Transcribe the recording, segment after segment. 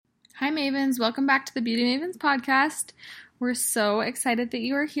Hi Mavens, welcome back to the Beauty Mavens podcast. We're so excited that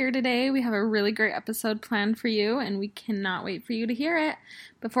you are here today. We have a really great episode planned for you and we cannot wait for you to hear it.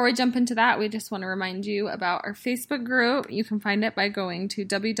 Before we jump into that, we just want to remind you about our Facebook group. You can find it by going to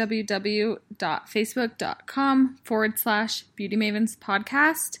www.facebook.com/Beauty Mavens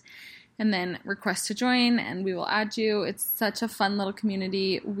podcast and then request to join and we will add you. It's such a fun little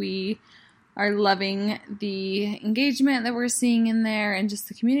community. We are loving the engagement that we're seeing in there and just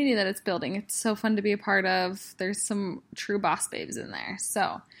the community that it's building. It's so fun to be a part of. There's some true boss babes in there.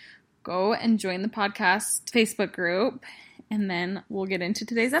 So go and join the podcast Facebook group, and then we'll get into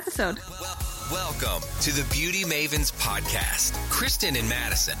today's episode. Welcome to the Beauty Mavens podcast. Kristen and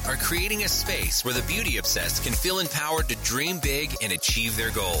Madison are creating a space where the beauty obsessed can feel empowered to dream big and achieve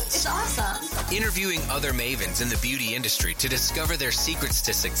their goals. It's awesome. Interviewing other mavens in the beauty industry to discover their secrets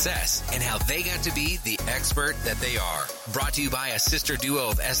to success and how they got to be the expert that they are. Brought to you by a sister duo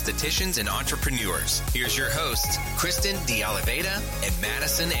of estheticians and entrepreneurs. Here's your hosts, Kristen D'Oliveda and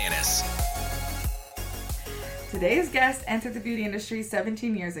Madison Annis. Today's guest entered the beauty industry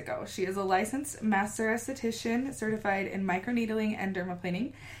 17 years ago. She is a licensed master esthetician, certified in microneedling and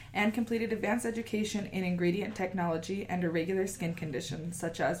dermaplaning, and completed advanced education in ingredient technology and irregular skin conditions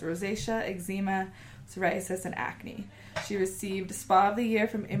such as rosacea, eczema, psoriasis, and acne. She received Spa of the Year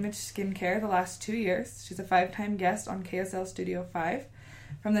from Image Skincare the last 2 years. She's a 5-time guest on KSL Studio 5.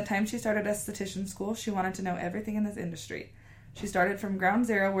 From the time she started esthetician school, she wanted to know everything in this industry. She started from ground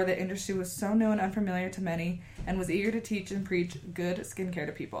zero where the industry was so new and unfamiliar to many and was eager to teach and preach good skincare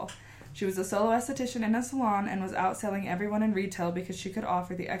to people. She was a solo esthetician in a salon and was outselling everyone in retail because she could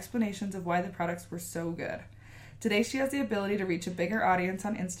offer the explanations of why the products were so good. Today she has the ability to reach a bigger audience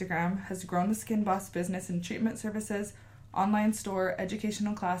on Instagram, has grown the Skin Boss business in treatment services, online store,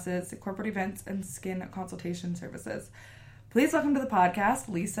 educational classes, corporate events, and skin consultation services. Please welcome to the podcast,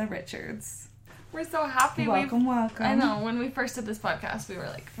 Lisa Richards. We're so happy. Welcome. I know, when we first did this podcast, we were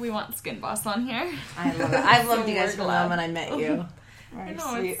like, we want Skin Boss on here. I love it. I've loved you guys from the moment I met you. I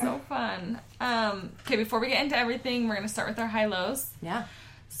know, it's so fun. Okay, before we get into everything, we're going to start with our high-lows. Yeah.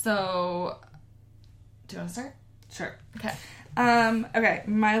 So, do you want to start? Sure. Okay. Okay,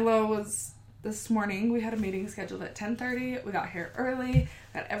 my low was this morning. We had a meeting scheduled at 10:30. We got here early,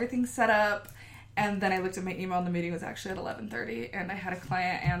 got everything set up. And then I looked at my email and the meeting was actually at 11:30 and I had a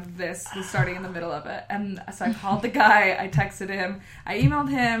client and this was starting in the middle of it. And so I called the guy, I texted him, I emailed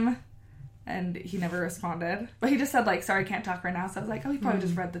him, and he never responded. But he just said, like, sorry, can't talk right now. So I was like, oh, he probably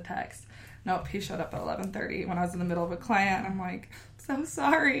just read the text. Nope, he showed up at 11:30 when I was in the middle of a client. And I'm like, so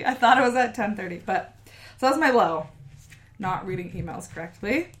sorry. I thought it was at 10:30. But, so that was my low. Not reading emails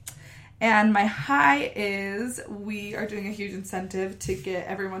correctly. And my high is we are doing a huge incentive to get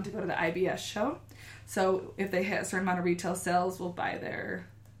everyone to go to the IBS show. So if they hit a certain amount of retail sales, we'll buy their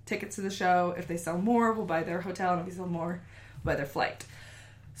tickets to the show. If they sell more, we'll buy their hotel. And if they sell more, we'll buy their flight.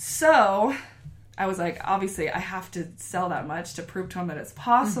 So I was like, obviously, I have to sell that much to prove to them that it's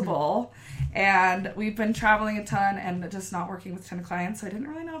possible. Mm-hmm. And we've been traveling a ton and just not working with a ton of clients. So I didn't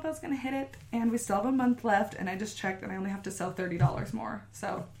really know if I was going to hit it. And we still have a month left. And I just checked and I only have to sell $30 more.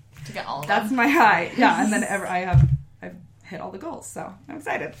 So to get all of that's them. my high. Yeah, and then I've hit all the goals, so I'm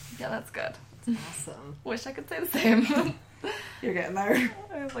excited. Yeah, that's good. Awesome. Wish I could say the same. You're getting there.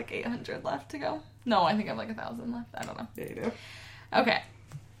 I have like 800 left to go. No, I think I have like 1,000 left. I don't know. Yeah, you do. Okay.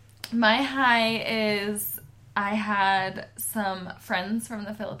 My high is I had some friends from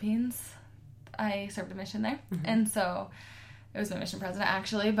the Philippines. I served a mission there. Mm-hmm. And so it was my mission president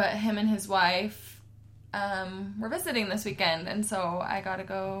actually, but him and his wife we're visiting this weekend, and so I got to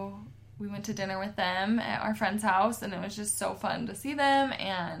go. We went to dinner with them at our friend's house, and it was just so fun to see them,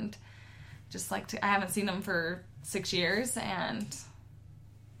 and just like I haven't seen them for 6 years, and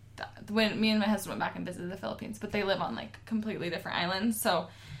when me and my husband went back and visited the Philippines, but they live on like completely different islands, so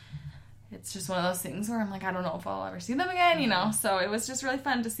it's just one of those things where I'm like, I don't know if I'll ever see them again, you know, so it was just really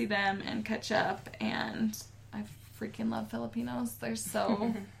fun to see them and catch up, and I freaking love Filipinos. They're just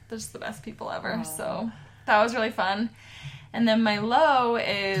the best people ever. Aww. So that was really fun. And then my low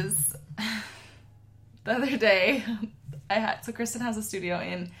is the other day so Kristen has a studio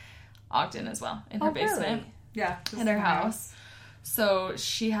in Ogden as well, in her basement. Really? Yeah. In her house. So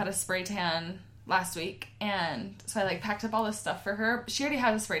she had a spray tan last week, and so I like packed up all this stuff for her. She already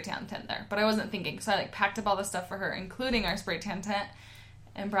had a spray tan tent there, but I wasn't thinking, so I like packed up all this stuff for her, including our spray tan tent,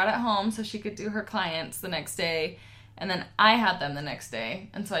 and brought it home so she could do her clients the next day. And then I had them the next day.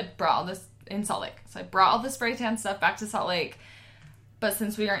 And so I brought all this in Salt Lake. So I brought all the spray tan stuff back to Salt Lake. But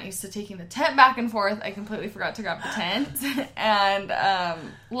since we aren't used to taking the tent back and forth, I completely forgot to grab the tent. And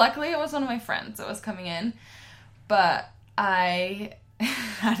luckily it was one of my friends that was coming in. But I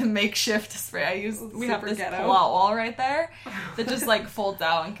had a makeshift spray. We have this ghetto. pull-out wall right there that just like folds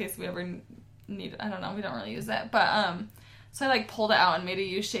out in case we ever need. I don't know. We don't really use it, but so I like pulled it out and made a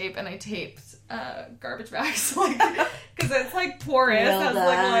U shape, and I taped garbage bags like because it's like porous. Well has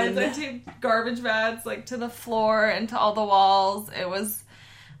like lines. I taped garbage bags like to the floor and to all the walls. It was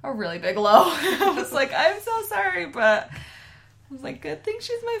a really big low. I was like, I'm so sorry, but I was like, good thing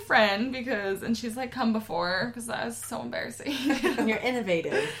she's my friend and she's like come before because that was so embarrassing. You're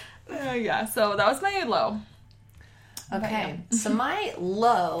innovative. Yeah, so that was my low. Okay, so my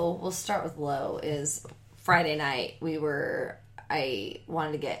low, we'll start with low, is Friday night. I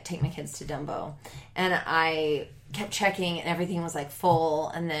wanted to take my kids to Dumbo, and I kept checking, and everything was like full,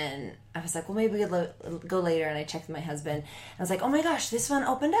 and then I was like, well, maybe we could go later, and I checked with my husband, and I was like, oh my gosh, this one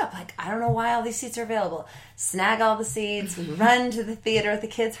opened up, like, I don't know why all these seats are available. Snag all the seats, we run to the theater with the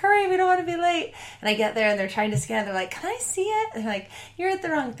kids, hurry, we don't want to be late, and I get there, and they're trying to scan, they're like, can I see it? And they're like, you're at the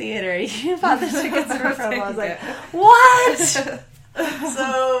wrong theater, you bought the tickets for from. I was like, what?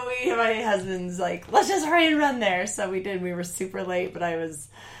 So my husband's like, let's just hurry and run there. So we did. We were super late, but I was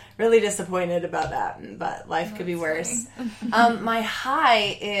really disappointed about that. But life could be worse. My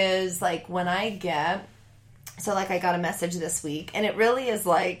high is like when I get, so like I got a message this week, and it really is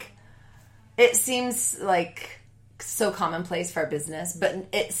like, it seems like so commonplace for our business, but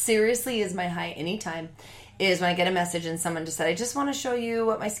it seriously is my high anytime. Is when I get a message and someone just said, I just want to show you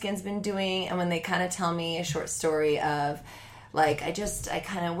what my skin's been doing. And when they kind of tell me a short story of, like, I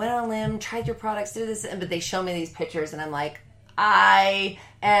kind of went on a limb, tried your products, did this, but they show me these pictures, and I'm like, I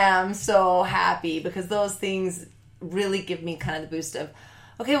am so happy, because those things really give me kind of the boost of,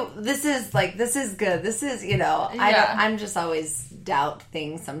 okay, this is good. This is, I'm just always doubt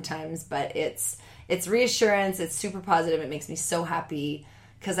things sometimes, but it's reassurance. It's super positive. It makes me so happy.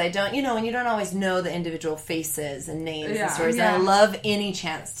 Because I don't, and you don't always know the individual faces and names and stories. Yeah. And I love any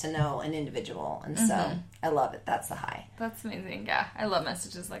chance to know an individual. And so I love it. That's the high. That's amazing. Yeah. I love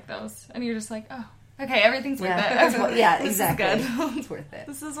messages like those. And you're just like, oh, okay, everything's worth it. Yeah, exactly. This is good. It's worth it.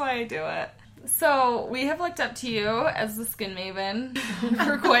 This is why I do it. So we have looked up to you as the skin maven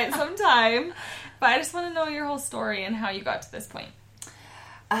for quite some time. But I just want to know your whole story and how you got to this point.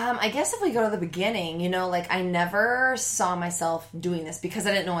 I guess if we go to the beginning, like I never saw myself doing this because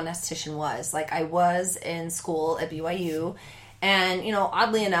I didn't know what an esthetician was. Like I was in school at BYU, and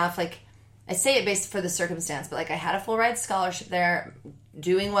oddly enough, like I say it based for the circumstance, but like I had a full ride scholarship there,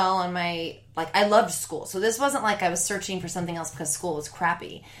 doing well on my, like I loved school. So this wasn't like I was searching for something else because school was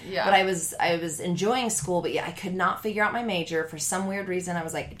crappy. Yeah. But I was enjoying school, but yeah, I could not figure out my major for some weird reason. I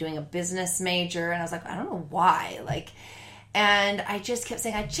was like doing a business major, and I was like, I don't know why, and I just kept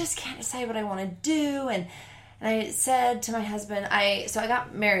saying, I just can't decide what I want to do. And I said to my husband, so I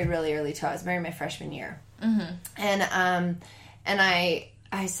got married really early too. I was married my freshman year. Mm-hmm. And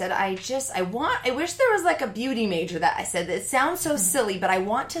I said, I wish there was like a beauty major that I said, it sounds so silly, but I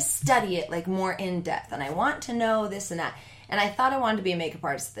want to study it like more in depth. And I want to know this and that. And I thought I wanted to be a makeup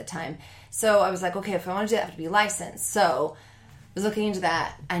artist at the time. So I was like, okay, if I want to do that, I have to be licensed. So I was looking into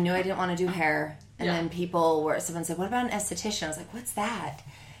that. I knew I didn't want to do hair. And then someone said, what about an esthetician? I was like, what's that?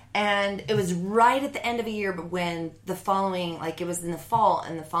 And it was right at the end of a year, but when the following, like it was in the fall,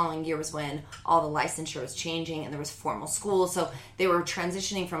 and the following year was when all the licensure was changing and there was formal school. So they were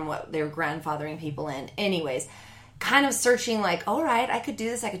transitioning from what they were grandfathering people in. Anyways, kind of searching like, all right, I could do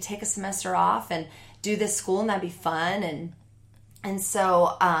this. I could take a semester off and do this school, and that'd be fun. And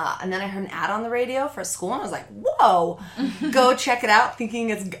so, and then I heard an ad on the radio for a school, and I was like, whoa, go check it out, thinking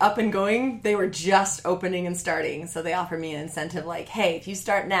it's up and going. They were just opening and starting, so they offered me an incentive like, hey, if you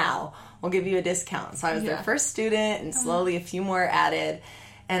start now, we'll give you a discount. So I was their first student, and slowly a few more added.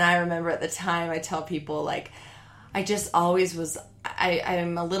 And I remember at the time, I tell people, like, I just always was,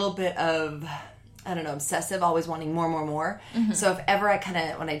 I'm a little bit of, I don't know, obsessive, always wanting more. Mm-hmm. So if ever I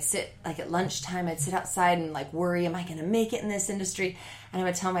when I'd sit, like at lunchtime, I'd sit outside and like worry, am I going to make it in this industry? And I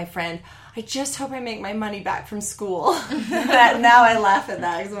would tell my friend, I just hope I make my money back from school. Now I laugh at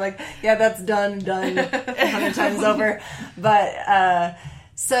that because I'm like, yeah, that's done 100 times over. But,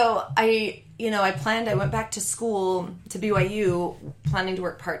 so I went back to school, to BYU, planning to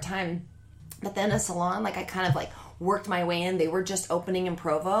work part-time. But then a salon, like I kind of like worked my way in. They were just opening in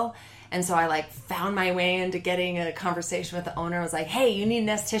Provo. And so I like found my way into getting a conversation with the owner. I was like, hey, you need an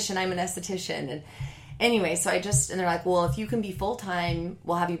esthetician. I'm an esthetician. And anyway, so and they're like, well, if you can be full-time,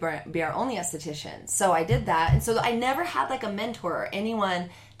 we'll have you be our only esthetician. So I did that. And so I never had like a mentor or anyone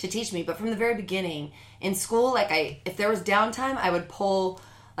to teach me. But from the very beginning in school, like if there was downtime, I would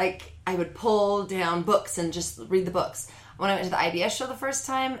pull down books and just read the books. When I went to the IBS show the first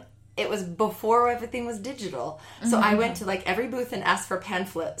time, it was before everything was digital. So I went to like every booth and asked for a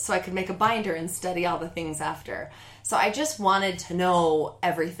pamphlet so I could make a binder and study all the things after. So I just wanted to know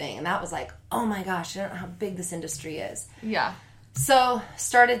everything. And that was like, oh my gosh, I don't know how big this industry is. Yeah. So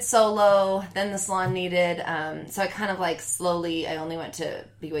started solo, then the salon needed, so I kind of like slowly, I only went to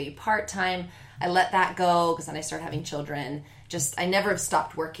BYU part-time. I let that go because then I started having children. I never have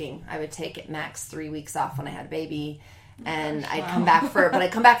stopped working. I would take at max 3 weeks off when I had a baby, and I'd come back but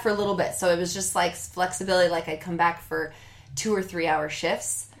I'd come back for a little bit. So it was just like flexibility, like I'd come back for 2 or 3 hour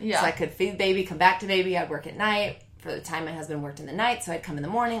shifts. Yeah. So I could feed baby, come back to baby, I'd work at night. For the time my husband worked in the night, so I'd come in the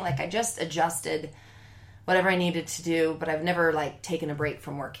morning. Like I just adjusted whatever I needed to do, but I've never like taken a break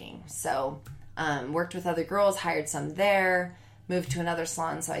from working. So worked with other girls, hired some there, moved to another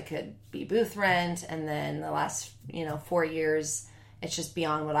salon so I could be booth rent, and then the last 4 years it's just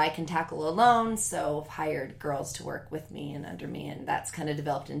beyond what I can tackle alone, so I've hired girls to work with me and under me, and that's kind of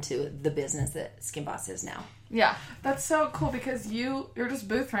developed into the business that Skin Boss is now. Yeah. That's so cool because you're just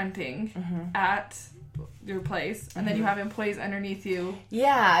booth renting at your place, and then you have employees underneath you.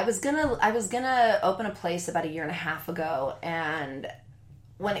 Yeah, I was gonna open a place about 1.5 years ago, and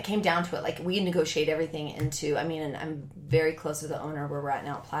when it came down to it, like we negotiate everything into. And I'm very close with the owner where we're at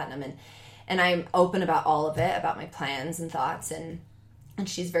now at Platinum, and I'm open about all of it, about my plans and thoughts, and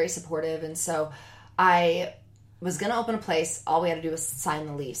she's very supportive. And so I was gonna open a place. All we had to do was sign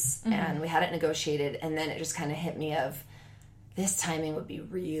the lease, and we had it negotiated, and then it just kind of hit me of, this timing would be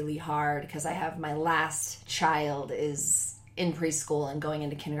really hard because I have my last child is in preschool and going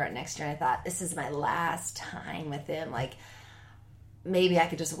into kindergarten next year. And I thought, this is my last time with him. Like, maybe I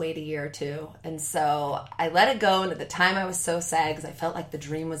could just wait 1 year or 2. And so I let it go. And at the time I was so sad because I felt like the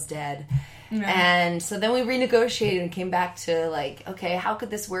dream was dead. Yeah. And so then we renegotiated and came back to like, okay, how could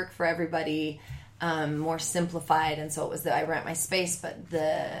this work for everybody? More simplified. And so it was that I rent my space, but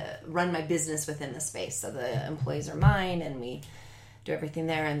run my business within the space. So the employees are mine and we do everything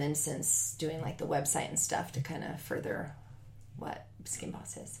there. And then since doing like the website and stuff to kind of further what Skin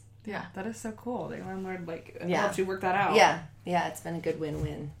Boss is. Yeah, that is so cool. The landlord helps you work that out. Yeah, it's been a good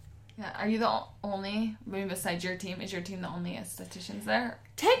win-win. Yeah, are you the only, maybe besides your team, is your team the only estheticians there?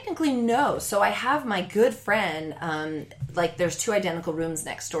 Technically, no. So I have my good friend, there's 2 identical rooms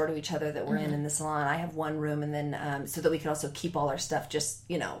next door to each other that we're in the salon. I have one room, and then so that we could also keep all our stuff just,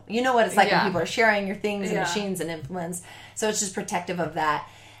 you know what it's like when people are sharing your things and machines and implements. So it's just protective of that.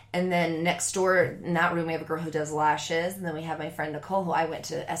 And then next door in that room, we have a girl who does lashes. And then we have my friend Nicole, who I went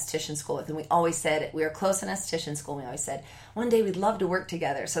to esthetician school with. And we always said, we were close in esthetician school. And we always said, one day we'd love to work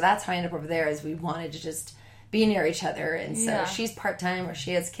together. So that's how I ended up over there, is we wanted to just be near each other. And so she's part-time, or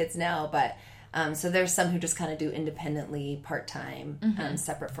she has kids now. But so there's some who just kind of do independently part-time,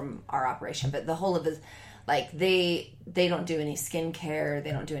 separate from our operation. But the whole of it, like they don't do any skincare.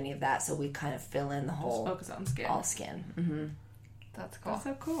 They don't do any of that. So we kind of fill in the whole. Just focus on skin. All skin. Mm-hmm. That's cool. That's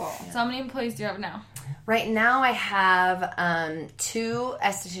so cool. So how many employees do you have now? Right now I have 2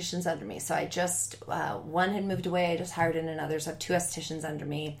 estheticians under me. So I just, one had moved away. I just hired in another. So I have 2 estheticians under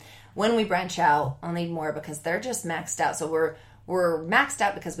me. When we branch out, I'll need more because they're just maxed out. So we're maxed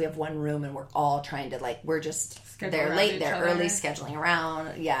out because we have one room and we're all trying to we're just, they're late, they're early, scheduling around,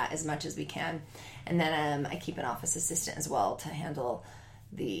 as much as we can. And then I keep an office assistant as well to handle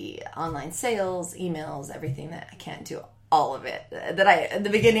the online sales, emails, everything that I can't do. All of it. At the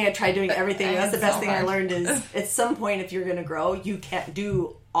beginning I tried doing everything. That's the best thing I learned is at some point if you're going to grow, you can't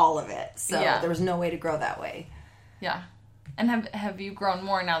do all of it. So there was no way to grow that way. Yeah. And have you grown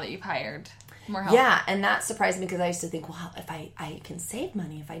more now that you've hired more help? Yeah, and that surprised me because I used to think, well, if I can save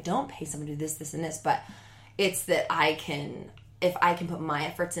money if I don't pay someone to do this, this, and this. But it's that if I can put my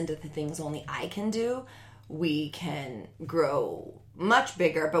efforts into the things only I can do, we can grow much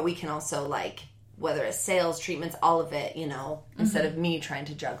bigger, but we can also whether it's sales, treatments, all of it, instead of me trying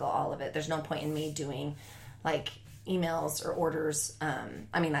to juggle all of it. There's no point in me doing emails or orders.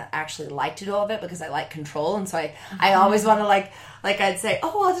 I actually like to do all of it because I like control. And so I always want to I'd say,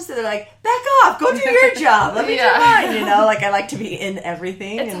 I'll just sit there back off, go do your job. Let me do mine, I like to be in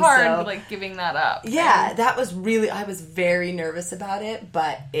everything. It's hard, giving that up. Yeah, that was I was very nervous about it,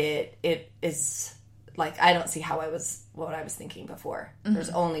 but it is... I don't see what I was thinking before. Mm-hmm. There's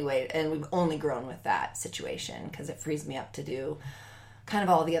only way, and we've only grown with that situation because it frees me up to do kind of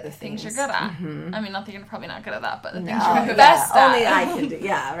all the other things you're good at. Mm-hmm. Not that you're probably not good at that, but the things you're the best at. Only I can do.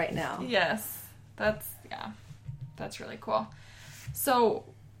 Yeah, right now. Yes, that's really cool. So,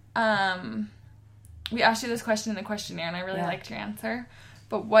 we asked you this question in the questionnaire, and I really liked your answer.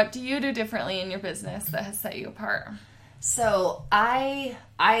 But what do you do differently in your business that has set you apart? So I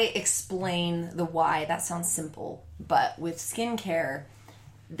explain the why. That sounds simple, but with skincare,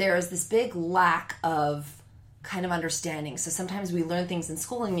 there's this big lack of kind of understanding. So sometimes we learn things in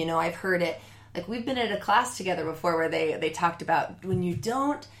school, and I've heard it, like we've been at a class together before where they talked about when you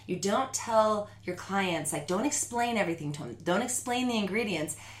don't tell your clients, like don't explain everything to them, don't explain the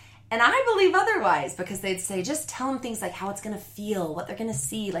ingredients. And I believe otherwise, because they'd say, just tell them things like how it's going to feel, what they're going to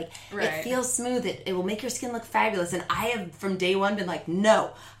see. Like, It feels smooth. It will make your skin look fabulous. And I have, from day one, been like,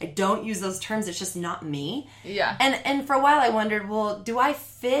 no, I don't use those terms. It's just not me. Yeah. And for a while, I wondered, well, do I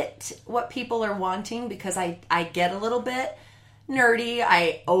fit what people are wanting? Because I get a little bit nerdy.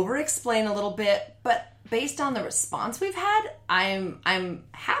 I over-explain a little bit. But based on the response we've had, I'm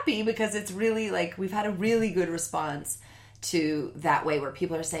happy, because it's really, like, we've had a really good response to that way, where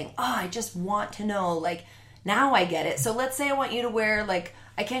people are saying, oh, I just want to know, like, now I get it. So let's say I want you to wear, like,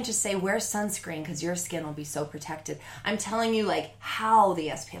 I can't just say wear sunscreen because your skin will be so protected. I'm telling you, like, how the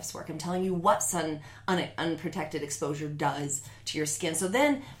SPFs work. I'm telling you what unprotected exposure does to your skin. So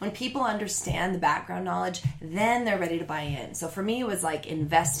then when people understand the background knowledge, then they're ready to buy in. So for me, it was like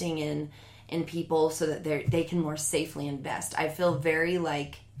investing in people so that they can more safely invest. I feel very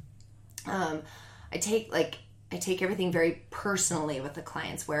like, I take everything very personally with the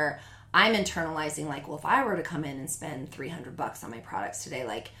clients, where I'm internalizing, like, well, if I were to come in and spend $300 on my products today,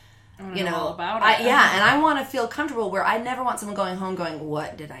 like, all about it. and I want to feel comfortable, where I never want someone going home going,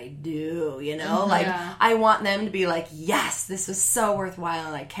 what did I do? Like, I want them to be like, yes, this was so worthwhile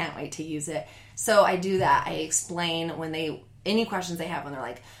and I can't wait to use it. So I do that. I explain any questions they have when they're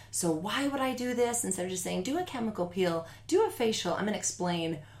like, so why would I do this? Instead of just saying, do a chemical peel, do a facial, I'm going to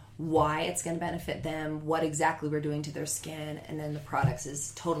explain why it's going to benefit them, what exactly we're doing to their skin, and then the products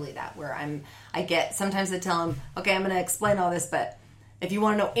is totally that, where sometimes I tell them, okay, I'm going to explain all this, but if you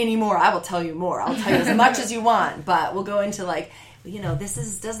want to know any more, I will tell you more. I'll tell you as much as you want, but we'll go into, like,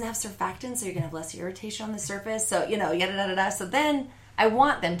 this doesn't have surfactants, so you're going to have less irritation on the surface, so, yada, yada, yada. So then I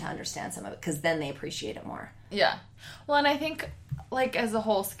want them to understand some of it, because then they appreciate it more. Yeah. Well, and I think, like, as a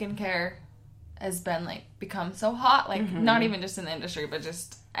whole, skincare has been, like, become so hot, like, not even just in the industry, but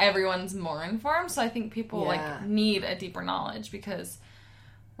just everyone's more informed, so I think people like need a deeper knowledge, because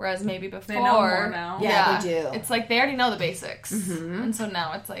whereas maybe before they know more now. Yeah, they do. It's like they already know the basics, and so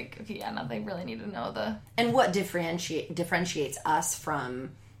now it's like, okay, now they really need to know and what differentiates us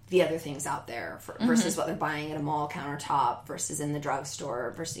from the other things out there versus what they're buying at a mall countertop versus in the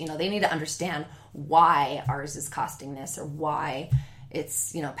drugstore versus they need to understand why ours is costing this, or why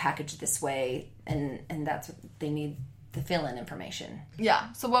it's packaged this way, and that's what they need. The fill-in information.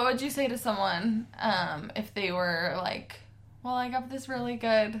 Yeah. So what would you say to someone if they were like, well, I got this really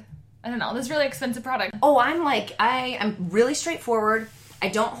good, I don't know, this really expensive product? Oh, I'm really straightforward. I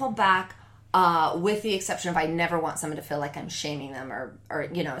don't hold back, with the exception of I never want someone to feel like I'm shaming them or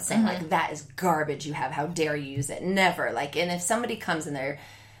saying like, that is garbage you have, how dare you use it. Never. Like, and if somebody comes in there,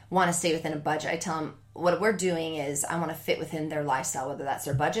 want to stay within a budget, I tell them what we're doing is I want to fit within their lifestyle, whether that's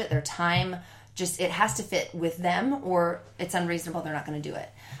their budget, their time, just it has to fit with them, or it's unreasonable, they're not going to do it.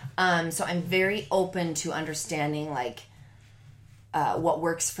 So I'm very open to understanding like what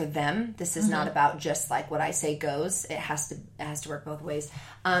works for them. This is not about just like what I say goes. It has to work both ways.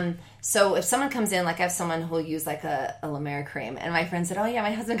 So if someone comes in, like I have someone who will use like a La Mer cream, and my friend said, oh yeah,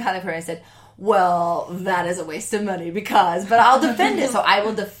 my husband got that for me. I said, well, that is a waste of money but I'll defend it. So I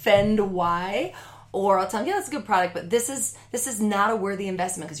will defend why. Or I'll tell them, yeah, that's a good product, but this is not a worthy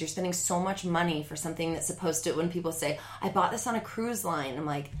investment, because you're spending so much money for something that's supposed to, when people say, I bought this on a cruise line, I'm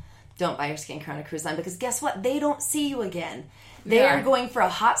like, don't buy your skincare on a cruise line, because guess what? They don't see you again. They are going for a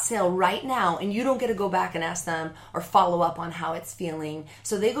hot sale right now, and you don't get to go back and ask them or follow up on how it's feeling.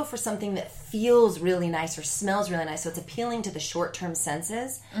 So they go for something that feels really nice or smells really nice, so it's appealing to the short-term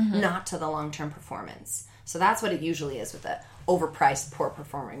senses, not to the long-term performance. So that's what it usually is with a overpriced,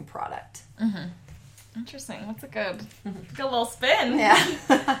 poor-performing product. Interesting. That's a good little spin. Yeah.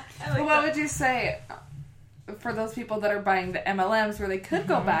 What would you say for those people that are buying the MLMs, where they could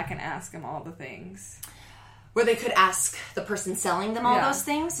go back and ask them all the things? Where they could ask the person selling them all those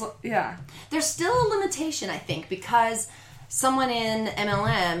things? Well, yeah. There's still a limitation, I think, because someone in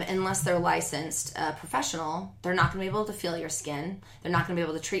MLM, unless they're licensed professional, they're not going to be able to feel your skin. They're not going to be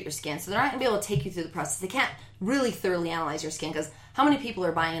able to treat your skin. So they're not going to be able to take you through the process. They can't really thoroughly analyze your skin, because how many people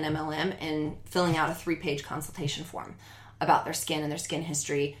are buying an MLM and filling out a 3-page consultation form about their skin and their skin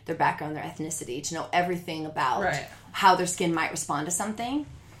history, their background, their ethnicity, to know everything about how their skin might respond to something?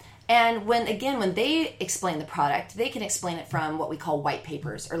 And when they explain the product, they can explain it from what we call white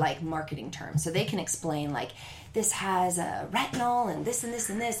papers, or like marketing terms. So they can explain like, this has retinol and this and this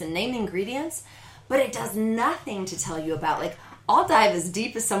and this, and name the ingredients, but it does nothing to tell you about, like, I'll dive as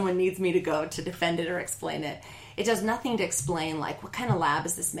deep as someone needs me to go to defend it or explain it. it does nothing to explain, like, what kind of lab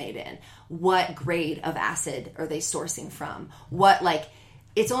is this made in? What grade of acid are they sourcing from? What, like,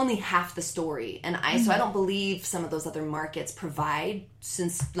 it's only half the story. And so I don't believe some of those other markets provide,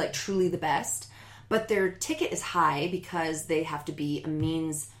 since, like, truly the best. But their ticket is high because they have to be a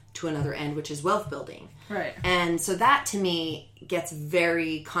means to another end, which is wealth building. Right. And so that, to me, gets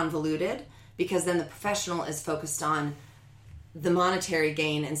very convoluted, because then the professional is focused on the monetary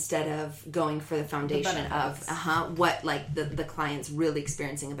gain instead of going for the foundation of what, like, the client's really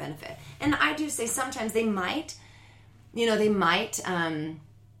experiencing a benefit. And I do say sometimes they might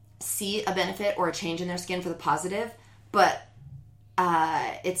see a benefit or a change in their skin for the positive, but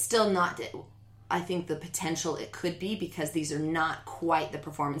it's still not, I think, the potential it could be, because these are not quite the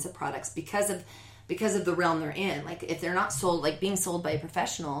performance of products because of the realm they're in. Like, if they're not sold, like being sold by a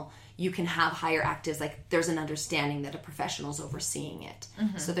professional, you can have higher actives. Like, there's an understanding that a professional's overseeing it.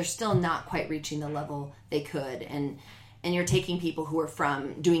 So they're still not quite reaching the level they could. And you're taking people who are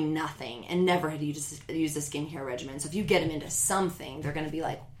from doing nothing and never had used a skincare regimen. So if you get them into something, they're going to be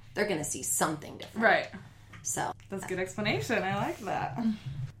like, they're going to see something different. Right. So that's a good explanation. I like that.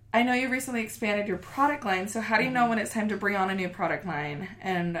 I know you recently expanded your product line, so how do you know when it's time to bring on a new product line,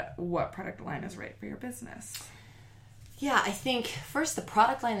 and what product line is right for your business? Yeah, I think first the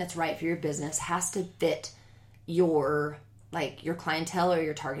product line that's right for your business has to fit your clientele or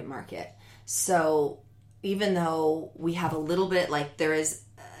your target market. So even though we have a little bit, like, there is,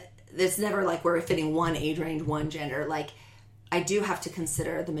 it's never like we're fitting one age range, one gender. Like, I do have to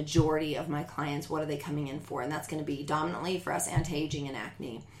consider the majority of my clients, what are they coming in for? And that's going to be dominantly for us anti-aging and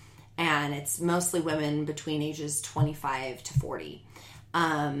acne. And it's mostly women between ages 25 to 40.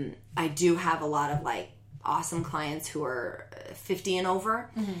 I do have a lot of, like, awesome clients who are 50 and over.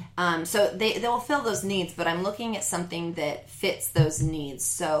 So they will fill those needs, but I'm looking at something that fits those needs.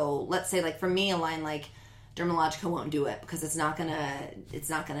 So let's say, like, for me, a line like Dermalogica won't do it because it's not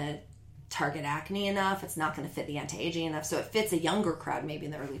gonna target acne enough. It's not going to fit the anti-aging enough. So it fits a younger crowd, maybe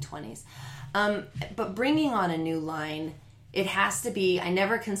in the early 20s. But bringing on a new line, it has to be, I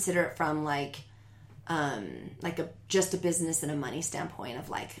never consider it from just a business and a money standpoint of,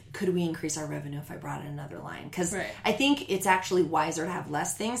 like, could we increase our revenue if I brought in another line? Because I think it's actually wiser to have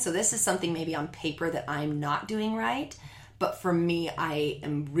less things. So this is something maybe on paper that I'm not doing right. But for me,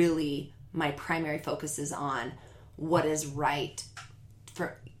 my primary focus is on what is right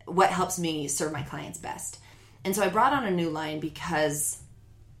for what helps me serve my clients best. And so I brought on a new line because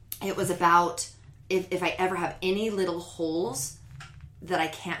it was about if I ever have any little holes that I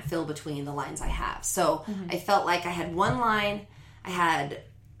can't fill between the lines I have. So I felt like I had one line, I had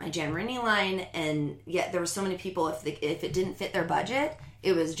my Jan Marini line, and yet there were so many people, if it didn't fit their budget,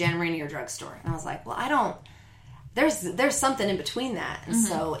 it was Jan Marini or drugstore. And I was like, well, there's something in between that. And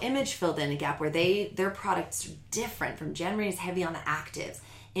so Image filled in a gap where their products are different. From Jan Marini's heavy on the actives.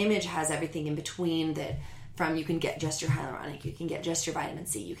 Image has everything in between, that from you can get just your hyaluronic, you can get just your vitamin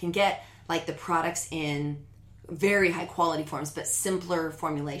C, you can get, like, the products in very high quality forms but simpler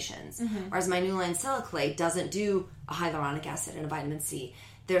formulations. Whereas my new line Siliclay doesn't do a hyaluronic acid and a vitamin C.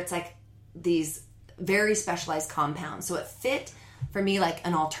 It's like these very specialized compounds. So it fit for me like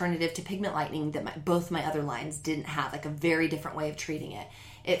an alternative to pigment lightening that both my other lines didn't have, like a very different way of treating it.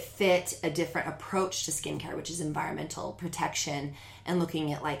 It fit a different approach to skincare, which is environmental protection and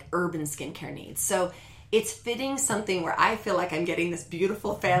looking at, like, urban skincare needs. So it's fitting something where I feel like I'm getting this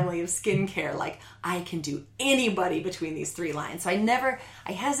beautiful family of skincare. Like, I can do anybody between these three lines. So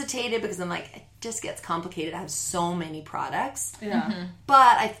I hesitated because I'm like, it just gets complicated. I have so many products. Yeah.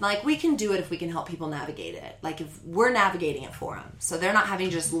 But we can do it if we can help people navigate it. Like, if we're navigating it for them. So they're not having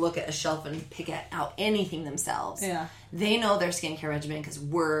to just look at a shelf and pick out anything themselves. Yeah. They know their skincare regimen because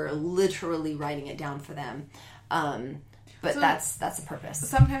we're literally writing it down for them. But so that's the purpose.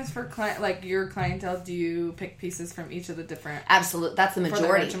 Sometimes for your clientele, do you pick pieces from each of the different? Absolutely, that's the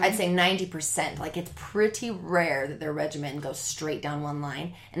majority. I'd say 90%. Like, it's pretty rare that their regimen goes straight down one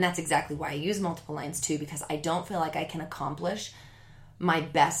line, and that's exactly why I use multiple lines too, because I don't feel like I can accomplish my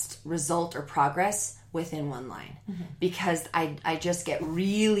best result or progress within one line, because I just get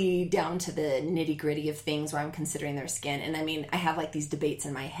really down to the nitty gritty of things where I'm considering their skin. And I mean, I have like these debates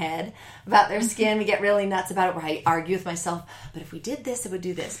in my head about their skin. We get really nuts about it where I argue with myself, but if we did this, it would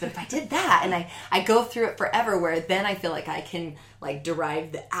do this. But if I did that, and I go through it forever, where then I feel like I can like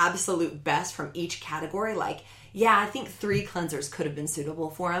derive the absolute best from each category. Like, yeah, I think 3 cleansers could have been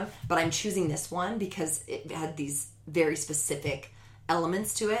suitable for him, but I'm choosing this one because it had these very specific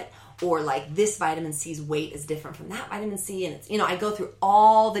elements to it. Or like this vitamin C's weight is different from that vitamin C. And it's, I go through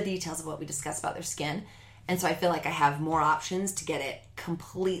all the details of what we discussed about their skin. And so I feel like I have more options to get it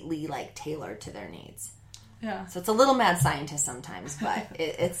completely like tailored to their needs. Yeah. So it's a little mad scientist sometimes, but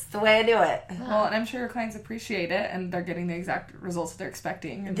it's the way I do it. Well, and I'm sure your clients appreciate it, and they're getting the exact results that they're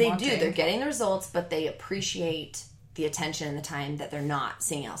expecting. And They wanting. do. They're getting the results, but they appreciate the attention and the time that they're not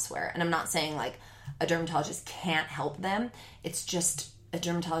seeing elsewhere. And I'm not saying like a dermatologist can't help them. It's just a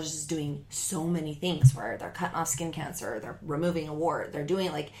dermatologist is doing so many things where they're cutting off skin cancer, they're removing a wart, they're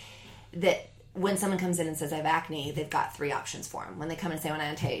doing like that. When someone comes in and says I have acne, they've got 3 options for them. When they come and say I want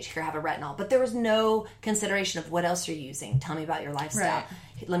anti-age, here, have a retinol. But there was no consideration of what else you're using. Tell me about your lifestyle.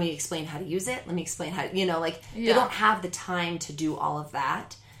 Right. Let me explain how to use it. Let me explain how to, they don't have the time to do all of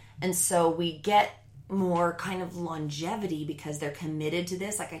that. And so we get more kind of longevity because they're committed to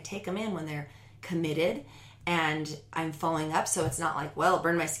this. Like I take them in when they're committed and I'm following up. So it's not like, well, it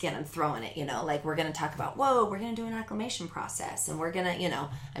burned my skin, I'm throwing it, like we're going to talk about, we're going to do an acclimation process and we're going to,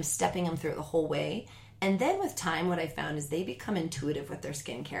 I'm stepping them through it the whole way. And then with time, what I found is they become intuitive with their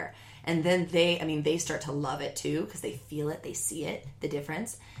skincare. And then they start to love it too because they feel it, they see it, the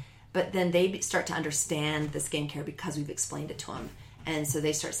difference. But then they start to understand the skincare because we've explained it to them. And so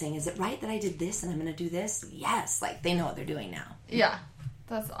they start saying, is it right that I did this and I'm going to do this? Yes. Like they know what they're doing now. Yeah.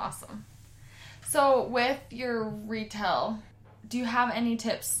 That's awesome. So with your retail, do you have any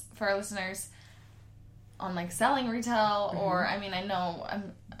tips for our listeners on like selling retail? Or, I mean, I know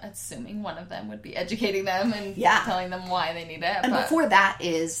I'm assuming one of them would be educating them and telling them why they need it. And before that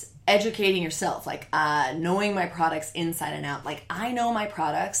is educating yourself, like knowing my products inside and out. Like I know my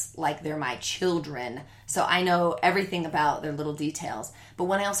products like they're my children. So I know everything about their little details. But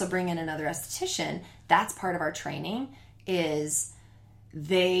when I also bring in another esthetician, that's part of our training is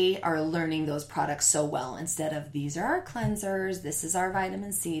they are learning those products so well. Instead of these are our cleansers, this is our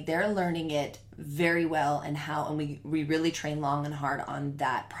vitamin C, they're learning it very well and we really train long and hard on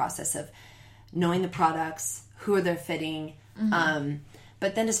that process of knowing the products, who they're fitting.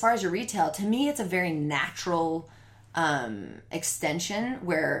 But then as far as your retail, to me it's a very natural extension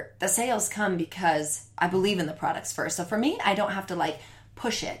where the sales come because I believe in the products first. So for me, I don't have to like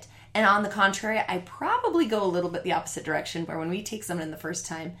push it. And on the contrary, I probably go a little bit the opposite direction where when we take someone in the first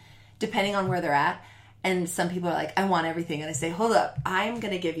time, depending on where they're at, and some people are like, I want everything. And I say, hold up, I'm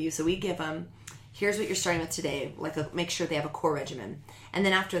going to give you, so we give them, here's what you're starting with today. Make sure they have a core regimen. And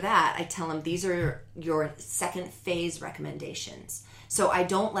then after that, I tell them, these are your second phase recommendations. So I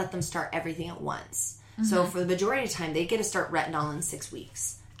don't let them start everything at once. So for the majority of the time, they get to start retinol in 6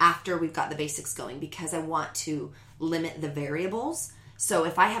 weeks after we've got the basics going because I want to limit the variables. So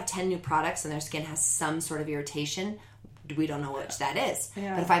if I have 10 new products and their skin has some sort of irritation, we don't know which that is.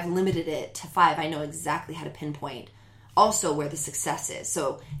 Yeah. But if I've limited it to 5, I know exactly how to pinpoint also where the success is.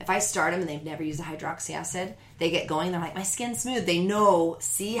 So if I start them and they've never used a hydroxy acid, they get going, they're like, my skin's smooth. They know,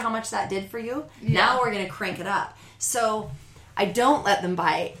 see how much that did for you? Yeah. Now we're going to crank it up. So I don't let them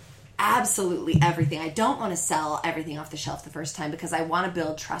buy absolutely everything. I don't want to sell everything off the shelf the first time because I want to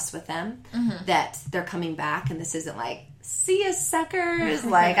build trust with them that they're coming back and this isn't like, see ya suckers,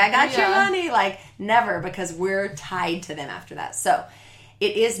 like I got your money, like never, because we're tied to them after that. So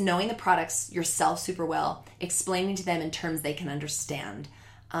it is knowing the products yourself super well, explaining to them in terms they can understand.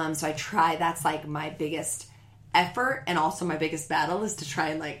 So I try, that's like my biggest effort and also my biggest battle is to try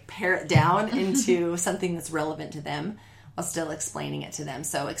and like pare it down into something that's relevant to them while still explaining it to them.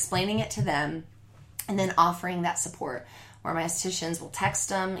 So explaining it to them and then offering that support where my estheticians will text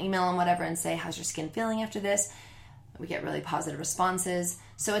them, email them, whatever, and say, how's your skin feeling after this? We get really positive responses.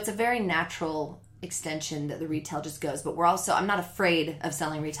 So it's a very natural extension that the retail just goes. But I'm not afraid of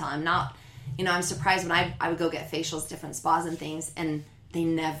selling retail. I'm not, I'm surprised when I would go get facials, different spas and things, and they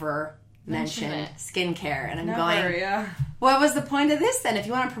never mentioned skincare. And I'm going, what was the point of this then? If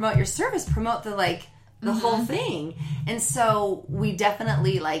you want to promote your service, promote the whole thing. And so we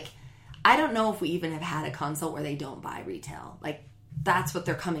definitely I don't know if we even have had a consult where they don't buy retail. Like that's what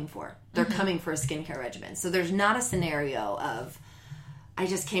they're coming for. They're coming for a skincare regimen. So there's not a scenario of, I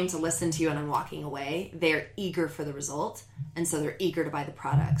just came to listen to you and I'm walking away. They're eager for the result. And so they're eager to buy the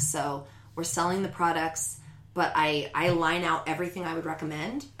products. So we're selling the products, but I line out everything I would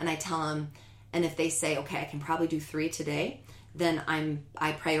recommend. And I tell them, and if they say, okay, I can probably do 3 today, then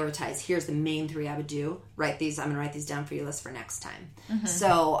I prioritize, here's the main 3 I would do. I'm going to write these down for your list for next time.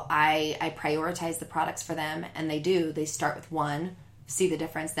 So I prioritize the products for them, and they start with 1, see the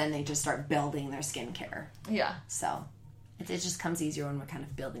difference, then they just start building their skincare. Yeah. So it just comes easier when we're kind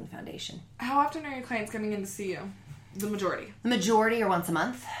of building the foundation. How often are your clients coming in to see you? The majority? The majority are once a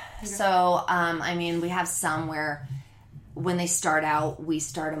month. Okay. So, we have some where when they start out, we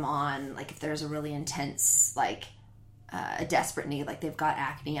start them on, if there's a really intense, a desperate need, they've got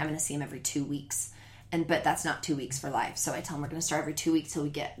acne, I'm going to see them every 2 weeks. But that's not 2 weeks for life. So I tell them we're going to start every 2 weeks till we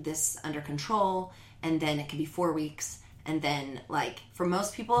get this under control. and then it can be 4 weeks. And then, like, for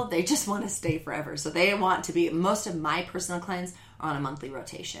most people, they just want to stay forever. So they want to be, most of my personal clients are on a monthly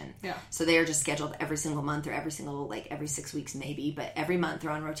rotation. Yeah. So they are just scheduled every single month or every 6 weeks maybe, but every month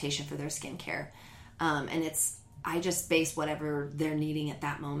they're on rotation for their skincare. And I just base whatever they're needing at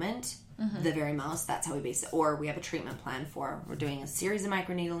that moment, the very most. That's how we base it. Or we have a treatment plan we're doing a series of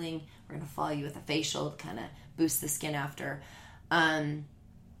microneedling. We're going to follow you with a facial to kind of boost the skin after.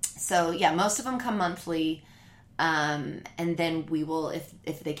 So yeah, most of them come monthly. And then we will,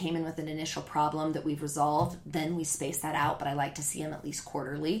 if they came in with an initial problem that we've resolved, then we space that out. But I like to see them at least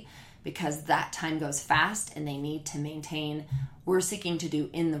quarterly, because that time goes fast and they need to maintain. We're seeking to do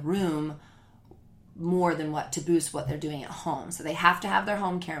in the room more than what to boost what they're doing at home. So they have to have their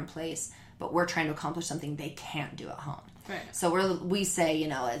home care in place, but we're trying to accomplish something they can't do at home. Right. So we say,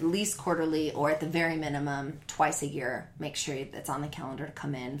 at least quarterly, or at the very minimum twice a year, make sure it's on the calendar to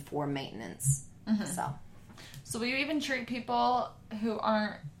come in for maintenance. So will you even treat people who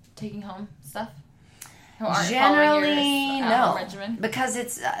aren't taking home stuff? Who aren't Generally, following your no. regimen? Because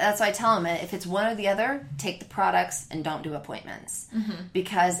that's why I tell them, if it's one or the other, take the products and don't do appointments.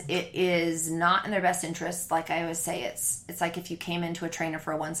 Because it is not in their best interest. Like I always say, it's like if you came into a trainer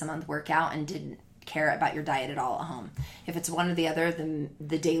for a once-a-month workout and didn't care about your diet at all at home. If it's one or the other, then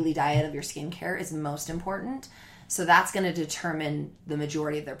the daily diet of your skincare is most important. So that's going to determine the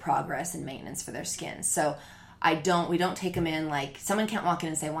majority of their progress and maintenance for their skin. So we don't take them in like, someone can't walk in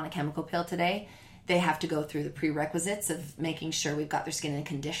and say, I want a chemical peel today. They have to go through the prerequisites of making sure we've got their skin in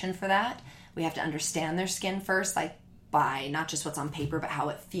condition for that. We have to understand their skin first, like by not just what's on paper, but how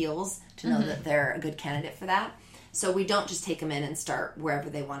it feels, to know that they're a good candidate for that. So we don't just take them in and start wherever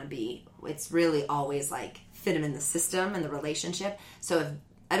they want to be. It's really always like fit them in the system and the relationship. So if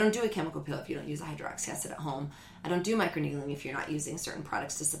I don't do a chemical peel if you don't use a hydroxy acid at home. I don't do microneedling if you're not using certain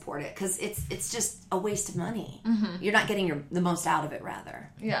products to support it, because it's just a waste of money. You're not getting the most out of it, rather.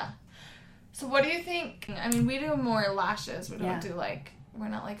 Yeah. So what do you think? I mean, we do more lashes. We don't do we're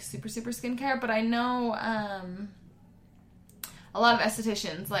not like super skincare, but I know a lot of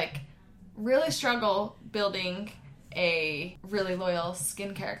estheticians really struggle building a really loyal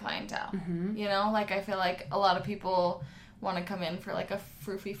skincare clientele. I feel like a lot of people want to come in for a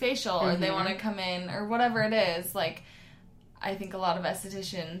froofy facial, or they want to come in, or whatever it is. I think a lot of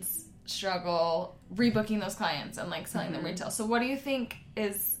estheticians struggle rebooking those clients and selling them retail. So what do you think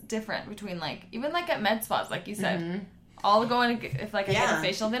is different between even at med spas, like you said, I'll go in if I get a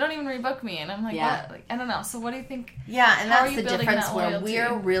facial, they don't even rebook me, and I'm like, what? I don't know. So what do you think? Yeah, and that's the difference where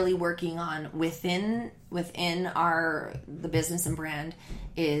we're really working on within the business and brand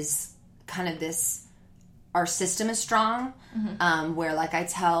is kind of this. Our system is strong, where I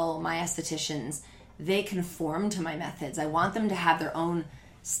tell my estheticians, they conform to my methods. I want them to have their own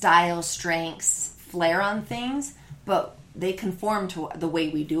style, strengths, flair on things, but they conform to the way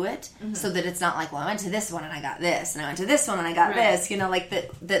we do it, so that it's not like, well, I went to this one and I got this, and I went to this one and I got this.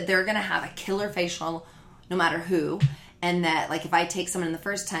 That they're going to have a killer facial no matter who, and that if I take someone in the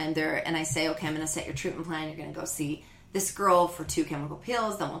first time and I say, okay, I'm going to set your treatment plan, you're going to go see this girl for 2 chemical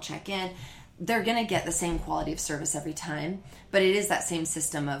peels, then we'll check in. They're going to get the same quality of service every time, but it is that same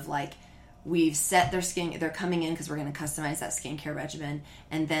system of we've set their skin, they're coming in because we're going to customize that skincare regimen,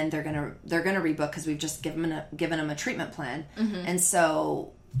 and then they're going to rebook because we've just given them a treatment plan. And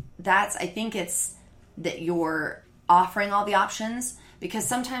so I think it's that you're offering all the options, because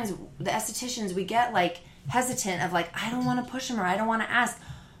sometimes the estheticians, we get hesitant of I don't want to push them, or I don't want to ask.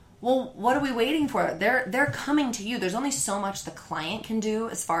 Well, what are we waiting for? They're coming to you. There's only so much the client can do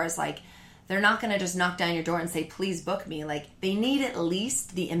as far as they're not going to just knock down your door and say, please book me. They need at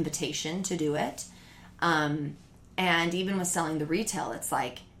least the invitation to do it. And even with selling the retail, it's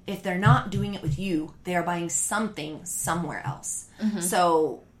if they're not doing it with you, they are buying something somewhere else.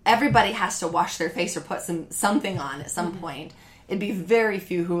 So everybody has to wash their face or put something on at some point. It'd be very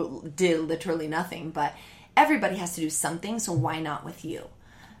few who did literally nothing, but everybody has to do something, so why not with you?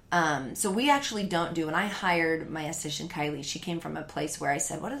 So we actually don't do, when I hired my esthetician, Kylie, she came from a place where I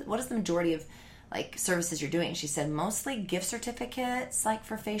said, what is the majority of services you're doing? She said, mostly gift certificates,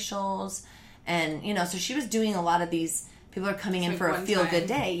 for facials. And, so she was doing a lot of these, people are coming in for a feel-good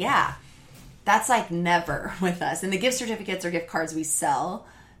day. Yeah. That's never with us. And the gift certificates or gift cards we sell,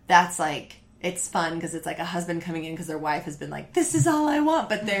 that's it's fun because it's a husband coming in because their wife has been this is all I want.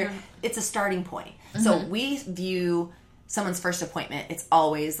 But it's a starting point. So we view someone's first appointment, it's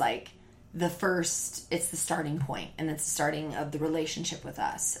always it's the starting point, and it's the starting of the relationship with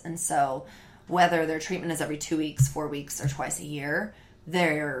us. And so whether their treatment is every 2 weeks, 4 weeks, or twice a year,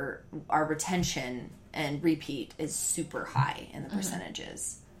 our retention and repeat is super high in the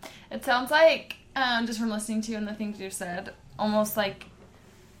percentages. It sounds like just from listening to you and the things you said, almost like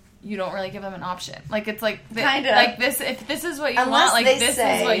you don't really give them an option. Like, it's like, Kind of. like this, if this is what you Unless want, like, they this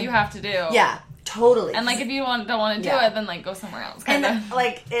say- is what you have to do. Yeah, totally. And, like, if you don't want to do Yeah. it, then, like, go somewhere else, kind And of.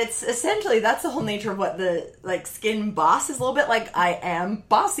 like it's essentially that's the whole nature of what the like skin boss is a little bit like. I am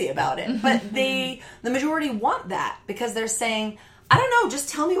bossy about it, but the majority want that because they're saying, I don't know, just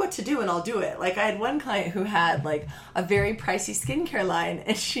tell me what to do and I'll do it. Like I had one client who had like a very pricey skincare line,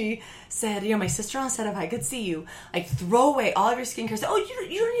 and she said, my sister-in-law said if I could see you, like throw away all of your skincare. Said,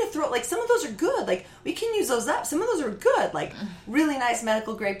 you don't need to throw it. Like some of those are good. Like we can use those up. Some of those are good. Like really nice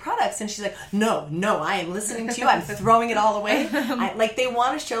medical grade products. And she's like, no, I am listening to you. I'm throwing it all away. Like they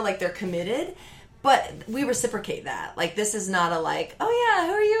want to show like they're committed. But we reciprocate that. Like this is not a like, oh yeah,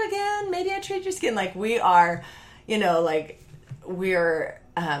 who are you again? Maybe I treat your skin. Like we are, like we're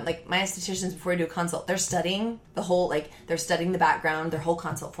like my estheticians before we do a consult, they're studying the whole, like they're studying the background, their whole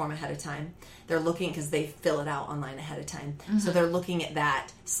consult form ahead of time. They're looking because they fill it out online ahead of time. Mm-hmm. So they're looking at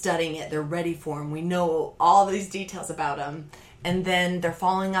that, studying it. They're ready for them. We know all these details about them, and then they're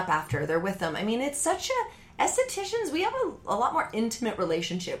following up after. They're with them. I mean, it's such estheticians. We have a lot more intimate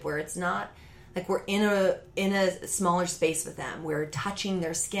relationship where it's not like we're in a smaller space with them. We're touching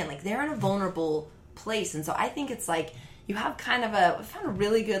their skin. Like they're in a vulnerable place, and so I think it's like you have kind of we found a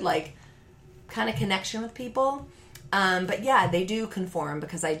really good like kind of connection with people. But yeah, they do conform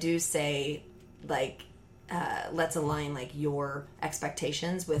because I do say like let's align like your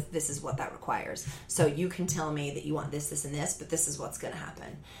expectations with this is what that requires. So you can tell me that you want this, this, and this, but this is what's going to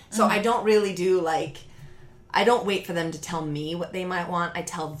happen. So I don't really do like I don't wait for them to tell me what they might want. I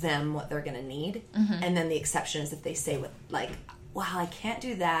tell them what they're going to need, and then the exception is if they say what like, wow, I can't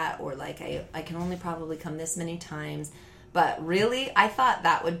do that, or like I can only probably come this many times. But really, I thought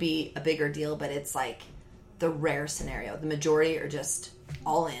that would be a bigger deal, but it's like the rare scenario. The majority are just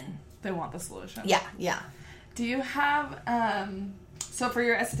all in. They want the solution. Yeah. Do you have, so for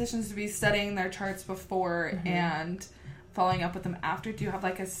your estheticians to be studying their charts before and following up with them after, do you have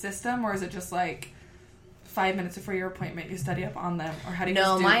like a system, or is it just like 5 minutes before your appointment you study up on them, or how do you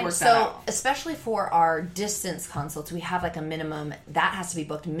work that out? Especially for our distance consults, we have like a minimum, that has to be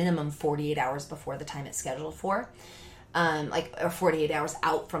booked minimum 48 hours before the time it's scheduled for. Or 48 hours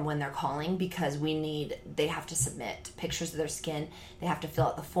out from when they're calling, because they have to submit pictures of their skin, they have to fill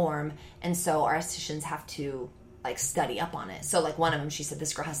out the form, and so our estheticians have to like study up on it. So like one of them, she said,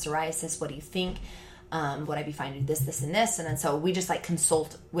 this girl has psoriasis, what do you think? Would I be fine to do this, and this? And then so we just like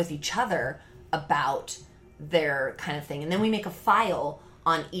consult with each other about their kind of thing, and then we make a file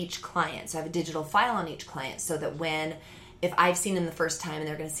on each client. So I have a digital file on each client, so that if I've seen them the first time and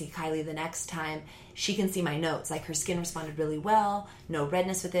they're going to see Kylie the next time, she can see my notes. Like her skin responded really well, no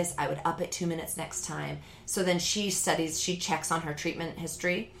redness with this, I would up it 2 minutes next time. So then she checks on her treatment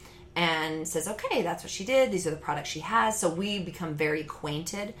history and says, okay, that's what she did. These are the products she has. So we become very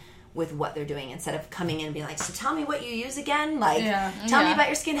acquainted with what they're doing instead of coming in and being like, so tell me what you use again. Like, tell me about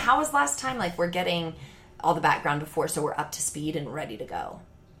your skin. How was last time? Like we're getting all the background before, so we're up to speed and ready to go.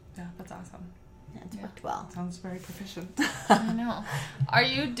 Yeah, that's awesome. Yeah, it's worked well. Sounds very proficient. I know. Are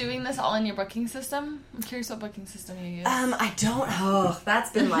you doing this all in your booking system? I'm curious what booking system you use. I don't. Oh,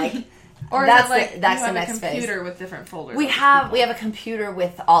 that's been like, or that's like that's you the have next a computer phase. with different folders. We have a computer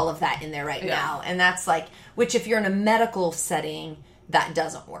with all of that in there right now, and that's like, which if you're in a medical setting, that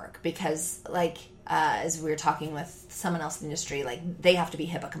doesn't work because like as we were talking with someone else in the industry, like they have to be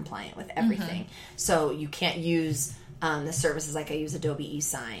HIPAA compliant with everything, so you can't use the services like I use Adobe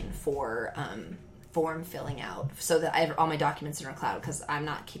eSign for form filling out so that I have all my documents in our cloud because I'm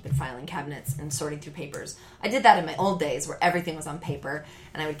not keeping filing cabinets and sorting through papers. I did that in my old days where everything was on paper,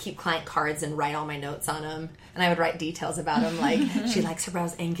 and I would keep client cards and write all my notes on them, and I would write details about them like she likes her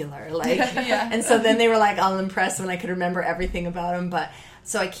brows angular, like and so then they were like all impressed when I could remember everything about them. But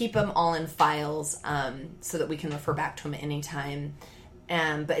so I keep them all in files so that we can refer back to them at any time.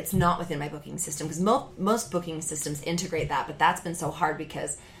 But it's not within my booking system because most booking systems integrate that, but that's been so hard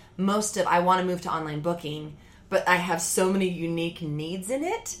because I want to move to online booking, but I have so many unique needs in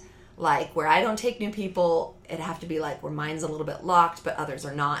it, like where I don't take new people, it'd have to be like where mine's a little bit locked, but others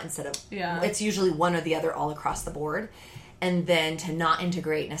are not, instead of, it's usually one or the other all across the board. And then to not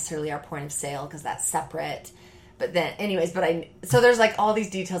integrate necessarily our point of sale because that's separate. But then anyways, so there's like all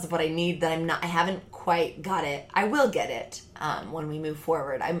these details of what I need that I haven't quite got it. I will get it when we move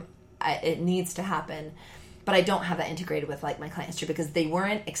forward. It needs to happen. But I don't have that integrated with like my client history because they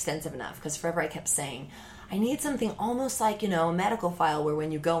weren't extensive enough. Because forever I kept saying, I need something almost like, a medical file where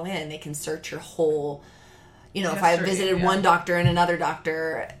when you go in, they can search your whole you know, if History, I visited yeah. one doctor and another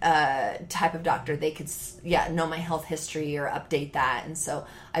doctor, type of doctor, they could, know my health history or update that. And so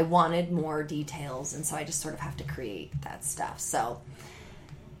I wanted more details. And so I just sort of have to create that stuff. So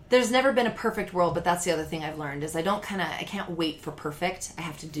there's never been a perfect world, but that's the other thing I've learned is I can't wait for perfect. I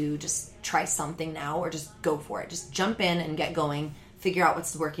have to just try something now or just go for it. Just jump in and get going, figure out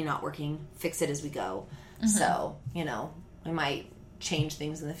what's working, not working, fix it as we go. Mm-hmm. So, you know, we might change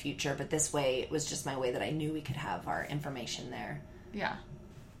things in the future, but this way it was just my way that I knew we could have our information there. Yeah.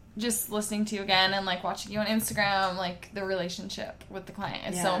 Just listening to you again and like watching you on Instagram, like the relationship with the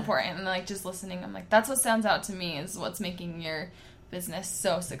client is so important. And like just listening, I'm like, that's what stands out to me is what's making your business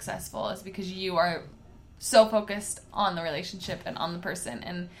so successful is because you are so focused on the relationship and on the person,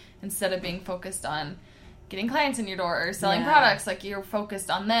 and instead of being focused on getting clients in your door or selling products, like you're focused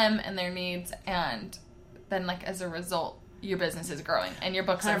on them and their needs, and then like as a result your business is growing and your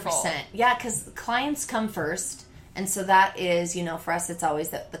books 100%. Are full. Yeah, because clients come first. And so that is, you know, for us, it's always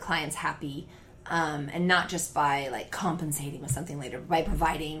that the client's happy. And not just by, like, compensating with something later, but by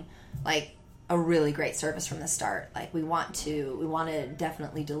providing, like, a really great service from the start. Like, we want to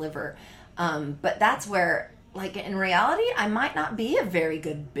definitely deliver. But that's where, like, in reality, I might not be a very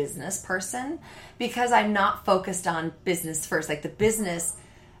good business person because I'm not focused on business first. Like, the business,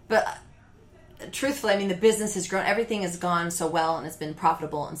 but truthfully, I mean, the business has grown. Everything has gone so well and it's been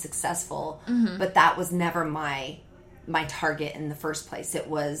profitable and successful. Mm-hmm. But that was never my target in the first place. It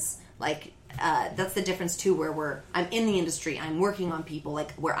was like, that's the difference too, where I'm in the industry, I'm working on people,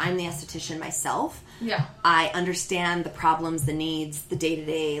 like where I'm the esthetician myself. Yeah. I understand the problems, the needs, the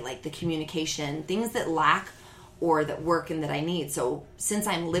day-to-day, like the communication, things that lack or that work and that I need. So since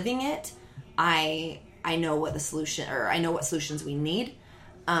I'm living it, I know what the solution, or I know what solutions we need.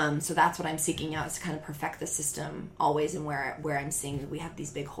 So that's what I'm seeking out, is to kind of perfect the system always, and where I'm seeing that we have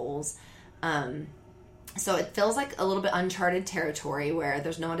these big holes. So it feels like a little bit uncharted territory where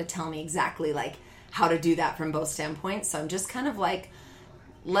there's no one to tell me exactly like how to do that from both standpoints. So I'm just kind of like,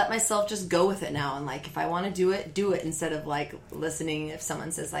 let myself just go with it now. And like, if I want to do it, instead of like listening if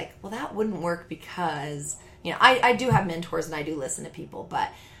someone says like, well, that wouldn't work because, you know, I do have mentors and I do listen to people, but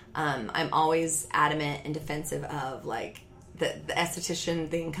I'm always adamant and defensive of like, the esthetician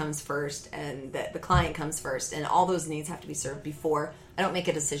thing comes first and the client comes first, and all those needs have to be served before. I don't make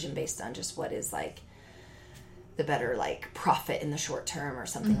a decision based on just what is like the better like profit in the short term or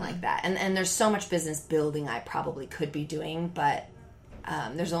something mm-hmm. like that. And there's so much business building I probably could be doing, but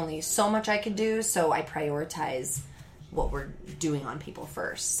there's only so much I could do, so I prioritize what we're doing on people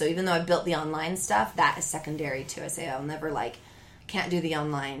first. So even though I built the online stuff, that is secondary too. I say I'll never like, can't do the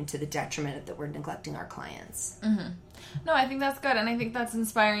online to the detriment that we're neglecting our clients. Mm-hmm. No, I think that's good, and I think that's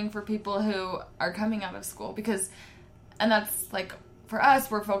inspiring for people who are coming out of school, and that's, like, for us,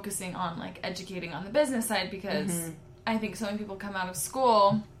 we're focusing on, like, educating on the business side, because mm-hmm. I think so many people come out of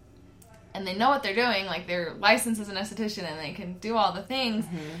school, and they know what they're doing, like, they're licensed as an esthetician, and they can do all the things,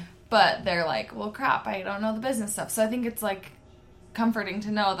 mm-hmm. but they're like, well, crap, I don't know the business stuff, so I think it's, like, comforting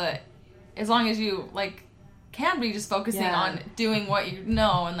to know that as long as you, like, can be just focusing on doing what you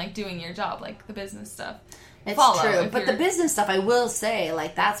know and, like, doing your job, like, the business stuff. It's true, but the business stuff, I will say,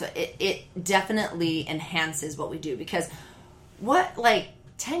 like, that's what it definitely enhances what we do, because like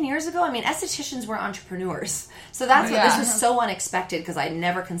 10 years ago, I mean, estheticians were entrepreneurs, so that's what this was so unexpected, because I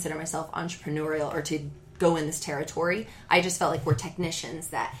never consider myself entrepreneurial or to go in this territory. I just felt like we're technicians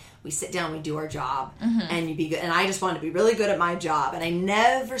that we sit down, we do our job, mm-hmm. and you be good, and I just wanted to be really good at my job, and I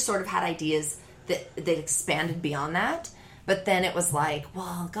never sort of had ideas that expanded beyond that. But then it was like,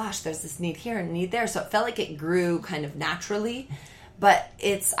 well, gosh, there's this need here and a need there. So it felt like it grew kind of naturally. But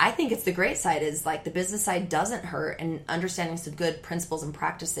I think it's the great side is like the business side doesn't hurt, and understanding some good principles and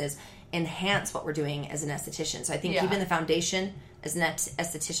practices enhance what we're doing as an esthetician. So I think keeping the foundation as an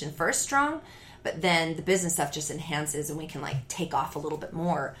esthetician first strong, but then the business stuff just enhances and we can like take off a little bit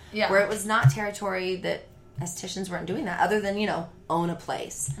more. Yeah. Where it was not territory that estheticians weren't doing that, other than, you know, own a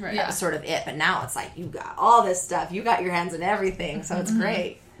place. Right. That was sort of it. But now it's like, you got all this stuff. You got your hands in everything. So it's mm-hmm.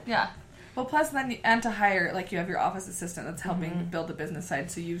 great. Yeah. Well, plus then, and to hire, like, you have your office assistant that's helping mm-hmm. build the business side,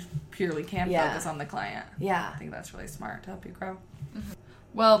 so you purely can focus on the client. Yeah. I think that's really smart to help you grow. Mm-hmm.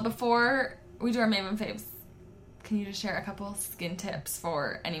 Well, before we do our Maven Faves, can you just share a couple skin tips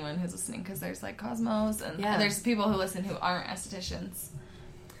for anyone who's listening? Because there's, like, Cosmos, and there's people who listen who aren't estheticians.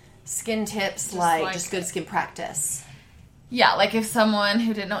 Skin tips, like just good skin practice. Yeah, like if someone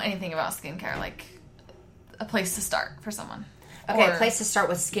who didn't know anything about skincare, like a place to start for someone. Okay, a place to start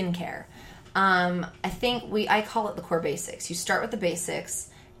with skincare. I think I call it the core basics. You start with the basics,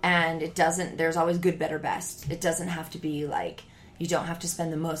 and there's always good, better, best. It doesn't have to be like, You don't have to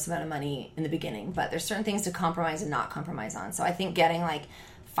spend the most amount of money in the beginning, but there's certain things to compromise and not compromise on. So I think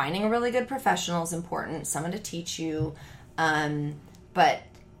finding a really good professional is important, someone to teach you, but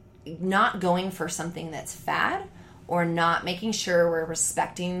not going for something that's fad, or not making sure we're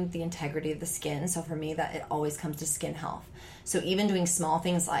respecting the integrity of the skin. So for me, that it always comes to skin health. So even doing small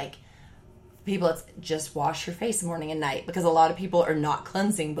things like it's just wash your face morning and night, because a lot of people are not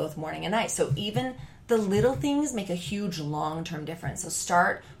cleansing both morning and night. So even the little things make a huge long-term difference. So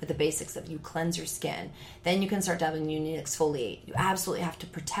start with the basics of you cleanse your skin. Then you can start dabbling, you need to exfoliate. You absolutely have to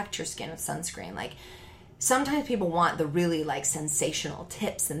protect your skin with sunscreen. Like, sometimes people want the really sensational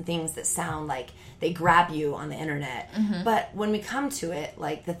tips and things that sound like they grab you on the internet. Mm-hmm. But when we come to it,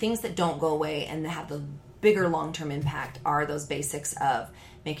 the things that don't go away and that have the bigger long-term impact are those basics of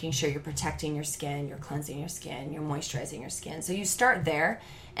making sure you're protecting your skin, you're cleansing your skin, you're moisturizing your skin. So you start there,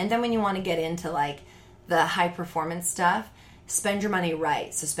 and then when you want to get into the high performance stuff, spend your money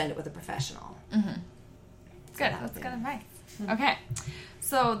right. So spend it with a professional. Mm-hmm. Good. That's good advice. Mm-hmm. Okay.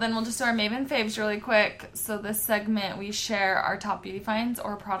 So then we'll just do our Maven faves really quick. So this segment, we share our top beauty finds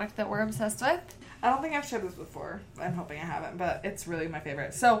or a product that we're obsessed with. I don't think I've shared this before. I'm hoping I haven't, but it's really my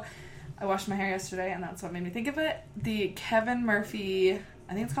favorite. So I washed my hair yesterday, and that's what made me think of it. The Kevin Murphy,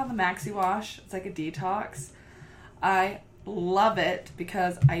 I think it's called the Maxi Wash. It's like a detox. I love it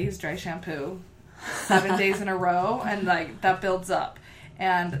because I use dry shampoo 7 days in a row, and that builds up.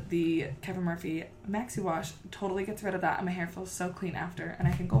 And the Kevin Murphy Maxi Wash totally gets rid of that, and my hair feels so clean after, and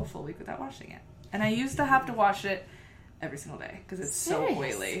I can go a full week without washing it. And I used to have to wash it every single day because it's so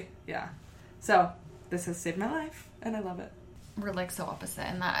oily. Yeah. So this has saved my life, and I love it. We're so opposite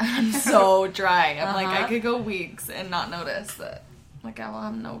in that. I'm so dry. I'm I could go weeks and not notice that. I will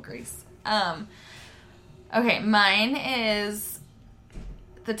have no grease. Okay, mine is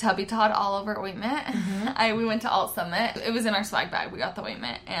the Tubby Todd all over ointment. Mm-hmm. We went to Alt Summit. It was in our swag bag. We got the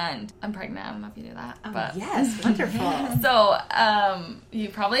ointment, and I'm pregnant. I don't know if you knew that. Oh, but yes, wonderful. So, you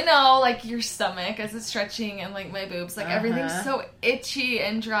probably know, your stomach as it's stretching and my boobs, everything's so itchy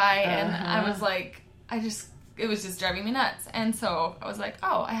and dry, and I was it was just driving me nuts. And so I was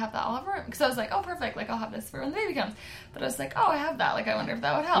oh, I have that all over it. Because I was oh, perfect. I'll have this for when the baby comes. But I was oh, I have that. I wonder if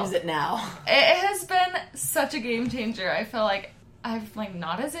that would help. Use it now. It has been such a game changer. I feel I've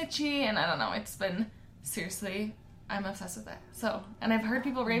not as itchy, and I don't know. It's been, seriously, I'm obsessed with it. So, and I've heard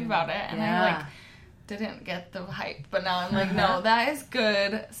people rave about it, and I didn't get the hype. But now I'm no, that is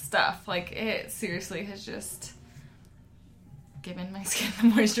good stuff. It seriously has just given my skin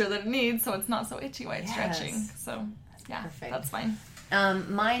the moisture that it needs, so it's not so itchy while it's stretching. So, yeah, that's fine.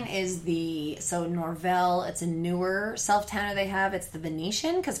 Mine is the Norvell. It's a newer self tanner they have. It's the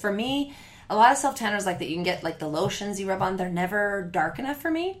Venetian, because for me, a lot of self tanners that you can get the lotions you rub on, they're never dark enough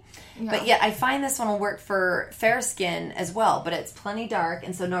for me. Yeah. But yet I find this one will work for fair skin as well, but it's plenty dark.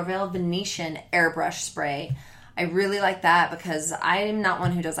 And so Norvell Venetian airbrush spray, I really like that because I'm not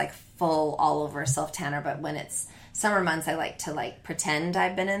one who does full all over self tanner, but when it's summer months, I like to pretend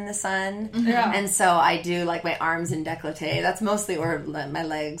I've been in the sun. Yeah. And so I do my arms and décolleté. That's mostly, or my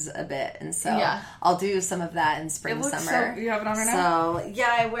legs a bit. And so I'll do some of that in spring, summer. You have it on right now? So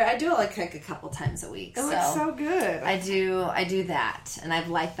yeah, I do it a couple times a week. It looks so good. I do that. And I've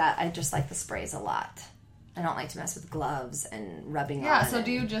liked that. I just like the sprays a lot. I don't like to mess with gloves and rubbing on. Yeah, so do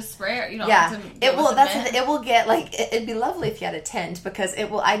you just spray it? You don't have to it will. It will get it'd be lovely if you had a tint, because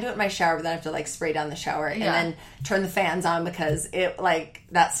it will. I do it in my shower, but then I have to spray down the shower and then turn the fans on, because it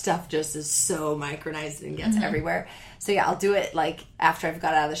that stuff just is so micronized and gets everywhere. So yeah, I'll do it after I've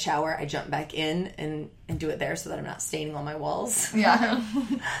got out of the shower. I jump back in and do it there so that I'm not staining all my walls. Yeah.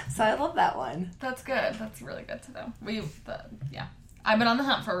 So I love that one. That's good. That's really good to know. I've been on the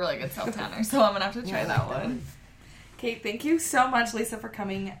hunt for a really good self tanner, so I'm gonna have to try that one. Kate, thank you so much, Lisa, for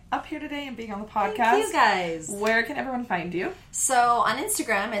coming up here today and being on the podcast. Thank you, guys. Where can everyone find you? So on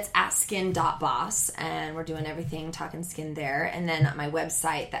Instagram, it's @skin.boss, and we're doing everything talking skin there. And then my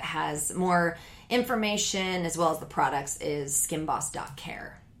website that has more information as well as the products is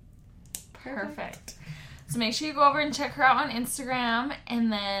skinboss.care. Perfect. So make sure you go over and check her out on Instagram,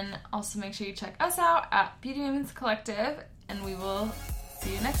 and then also make sure you check us out at Beauty Mavens Collective. And we will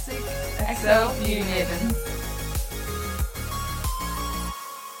see you next week. XO Beauty Mavens.